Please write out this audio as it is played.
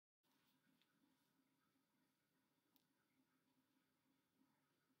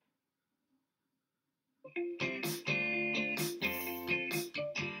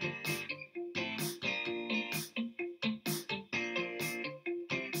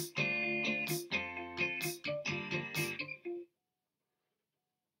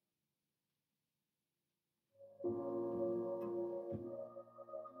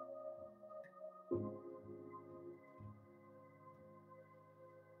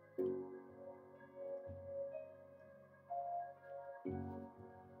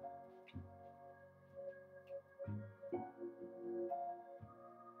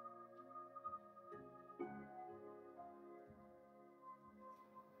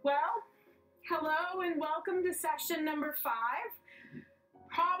Well, hello and welcome to session number 5.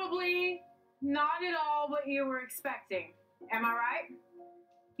 Probably not at all what you were expecting. Am I right?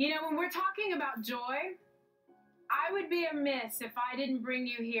 You know, when we're talking about joy, I would be amiss if I didn't bring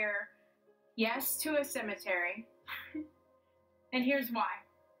you here, yes, to a cemetery. And here's why.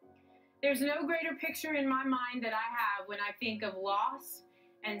 There's no greater picture in my mind that I have when I think of loss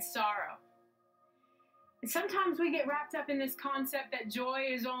and sorrow. And sometimes we get wrapped up in this concept that joy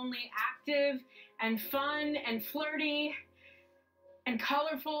is only active and fun and flirty and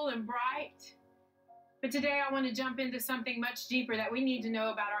colorful and bright. But today I want to jump into something much deeper that we need to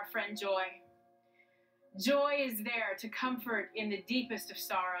know about our friend Joy. Joy is there to comfort in the deepest of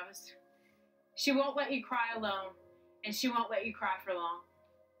sorrows. She won't let you cry alone, and she won't let you cry for long.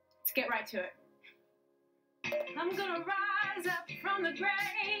 Let's get right to it. I'm gonna rise up from the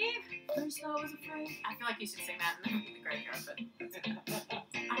grave. First I was afraid. I feel like you should sing that in the graveyard, but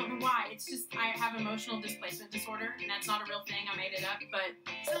I don't know why. It's just I have emotional displacement disorder, and that's not a real thing. I made it up, but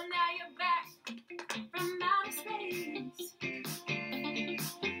so now you're back from outer space.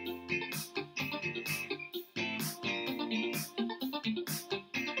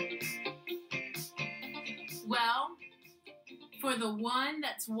 Well, for the one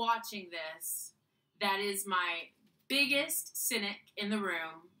that's watching this, that is my biggest cynic in the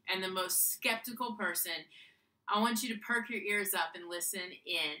room and the most skeptical person, I want you to perk your ears up and listen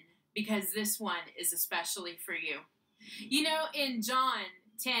in, because this one is especially for you. You know, in John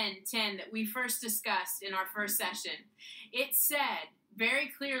 10:10 that we first discussed in our first session, it said very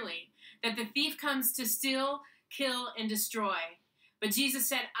clearly that the thief comes to steal, kill, and destroy. But Jesus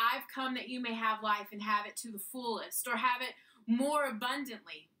said, I've come that you may have life and have it to the fullest, or have it more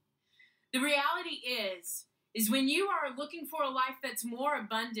abundantly. The reality is when you are looking for a life that's more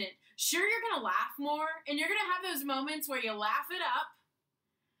abundant, sure, you're going to laugh more, and you're going to have those moments where you laugh it up,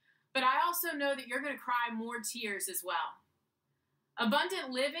 but I also know that you're going to cry more tears as well. Abundant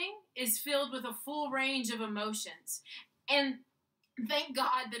living is filled with a full range of emotions, and thank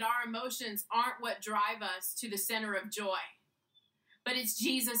God that our emotions aren't what drive us to the center of joy, but it's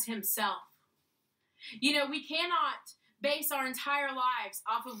Jesus himself. You know, we cannot base our entire lives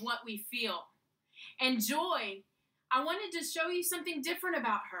off of what we feel. And Joy, I wanted to show you something different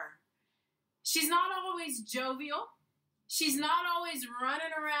about her. She's not always jovial. She's not always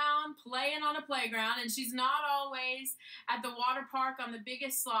running around playing on a playground, and she's not always at the water park on the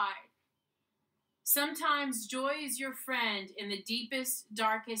biggest slide. Sometimes joy is your friend in the deepest,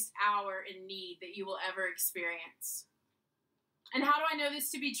 darkest hour in need that you will ever experience. And how do I know this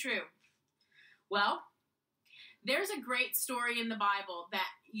to be true? Well, there's a great story in the Bible that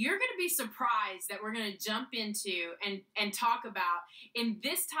you're going to be surprised that we're going to jump into and talk about in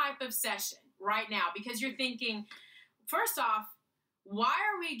this type of session right now, because you're thinking, first off, why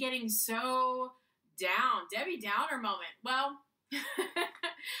are we getting so down? Debbie Downer moment. Well,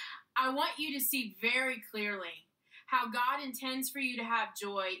 I want you to see very clearly how God intends for you to have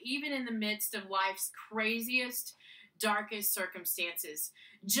joy even in the midst of life's craziest, darkest circumstances.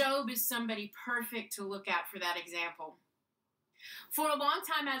 Job is somebody perfect to look at for that example. For a long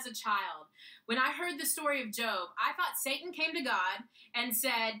time as a child, when I heard the story of Job, I thought Satan came to God and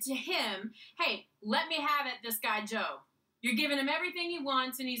said to him, hey, let me have it, this guy Job. You're giving him everything he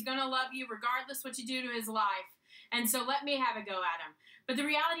wants, and he's going to love you regardless what you do to his life. And so let me have a go at him. But the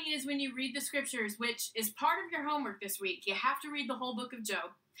reality is, when you read the scriptures, which is part of your homework this week, you have to read the whole book of Job.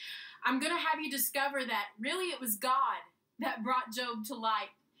 I'm going to have you discover that really it was God that brought Job to light.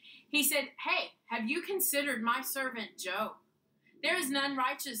 He said, hey, have you considered my servant Job? There is none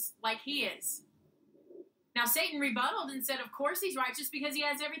righteous like he is. Now, Satan rebutted and said, of course he's righteous because he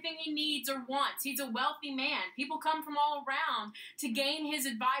has everything he needs or wants. He's a wealthy man. People come from all around to gain his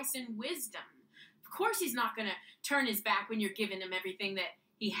advice and wisdom. Of course he's not going to turn his back when you're giving him everything that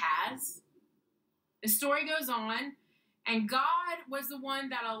he has. The story goes on, and God was the one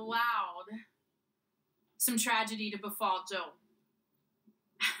that allowed some tragedy to befall Job.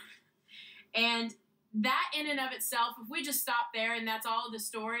 And that in and of itself, if we just stop there and that's all of the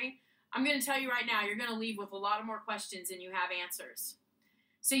story, I'm going to tell you right now, you're going to leave with a lot of more questions than you have answers.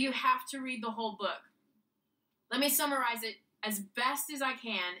 So you have to read the whole book. Let me summarize it as best as I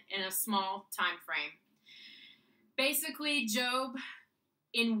can in a small time frame. Basically, Job,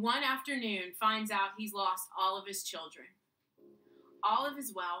 in one afternoon, finds out he's lost all of his children, all of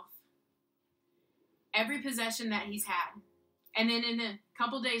his wealth, every possession that he's had. And then in a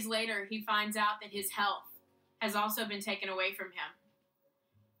couple days later, he finds out that his health has also been taken away from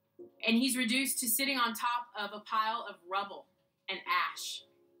him. And he's reduced to sitting on top of a pile of rubble and ash.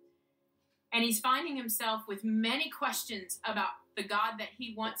 And he's finding himself with many questions about the God that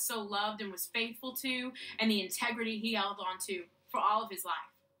he once so loved and was faithful to, and the integrity he held on to for all of his life.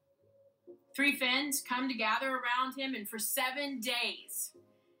 3 friends come to gather around him, and for 7 days,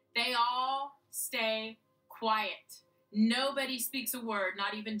 they all stay quiet. Nobody speaks a word,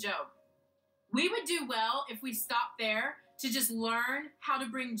 not even Job. We would do well if we stopped there to just learn how to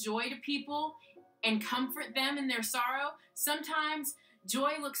bring joy to people and comfort them in their sorrow. Sometimes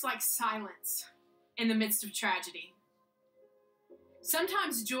joy looks like silence in the midst of tragedy.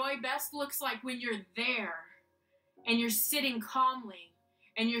 Sometimes joy best looks like when you're there and you're sitting calmly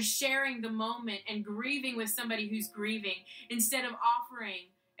and you're sharing the moment and grieving with somebody who's grieving instead of offering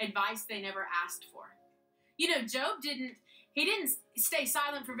advice they never asked for. You know, Job didn't stay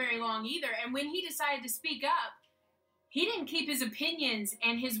silent for very long either. And when he decided to speak up, he didn't keep his opinions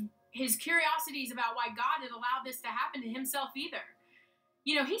and his curiosities about why God had allowed this to happen to himself either.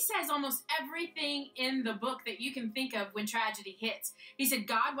 You know, he says almost everything in the book that you can think of when tragedy hits. He said,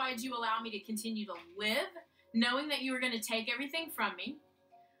 God, why did you allow me to continue to live, knowing that you were going to take everything from me?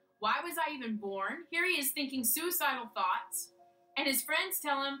 Why was I even born? Here he is thinking suicidal thoughts. And his friends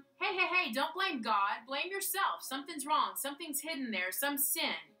tell him, hey, don't blame God. Blame yourself. Something's wrong. Something's hidden there. Some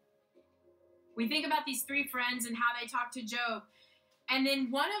sin. We think about these 3 friends and how they talk to Job. And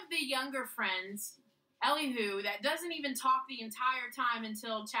then one of the younger friends, Elihu, that doesn't even talk the entire time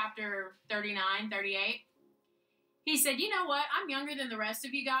until chapter 39, 38. He said, you know what? I'm younger than the rest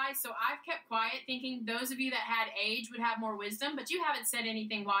of you guys, so I've kept quiet, thinking those of you that had age would have more wisdom, but you haven't said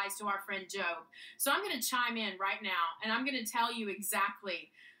anything wise to our friend Job. So I'm going to chime in right now, and I'm going to tell you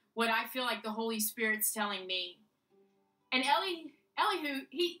exactly what I feel like the Holy Spirit's telling me. And Elihu,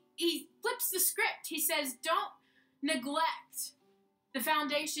 he flips the script. He says, don't neglect the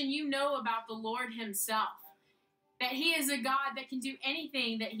foundation you know about the Lord himself. That he is a God that can do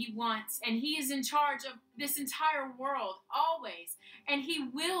anything that he wants. And he is in charge of this entire world, always. And he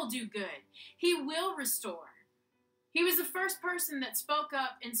will do good. He will restore. He was the first person that spoke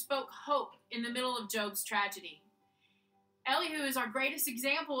up and spoke hope in the middle of Job's tragedy. Elihu is our greatest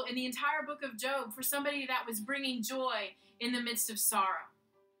example in the entire book of Job for somebody that was bringing joy in the midst of sorrow.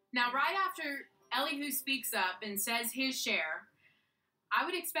 Now, right after Elihu speaks up and says his share, I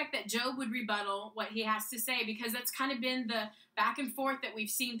would expect that Job would rebuttal what he has to say, because that's kind of been the back and forth that we've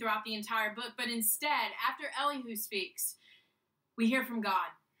seen throughout the entire book. But instead, after Elihu speaks, we hear from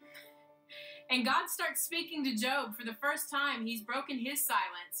God. And God starts speaking to Job for the first time. He's broken his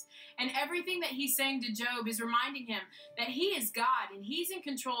silence. And everything that he's saying to Job is reminding him that he is God and he's in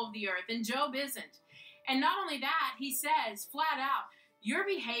control of the earth and Job isn't. And not only that, he says flat out, your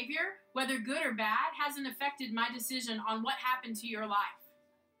behavior, whether good or bad, hasn't affected my decision on what happened to your life.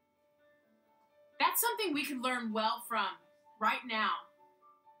 That's something we could learn well from right now,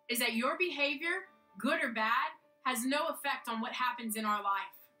 is that your behavior, good or bad, has no effect on what happens in our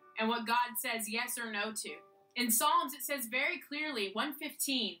life and what God says yes or no to. In Psalms, it says very clearly,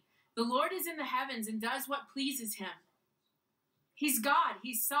 115, the Lord is in the heavens and does what pleases him. He's God.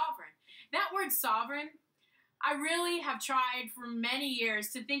 He's sovereign. That word sovereign, I really have tried for many years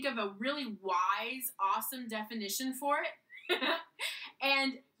to think of a really wise, awesome definition for it.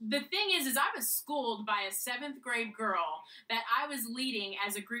 And the thing is I was schooled by a 7th grade girl that I was leading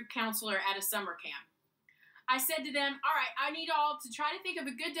as a group counselor at a summer camp. I said to them, all right, I need all to try to think of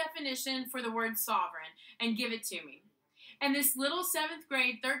a good definition for the word sovereign and give it to me. And this little 7th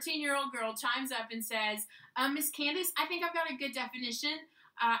grade, 13-year-old girl chimes up and says, Miss Candace, I think I've got a good definition.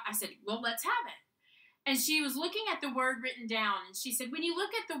 I said, well, let's have it. And she was looking at the word written down, and she said, when you look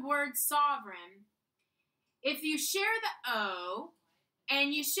at the word sovereign, if you share the O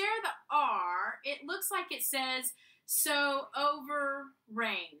and you share the R, it looks like it says, so over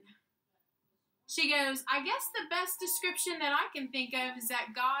reign. She goes, I guess the best description that I can think of is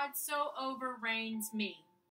that God so overreigns me.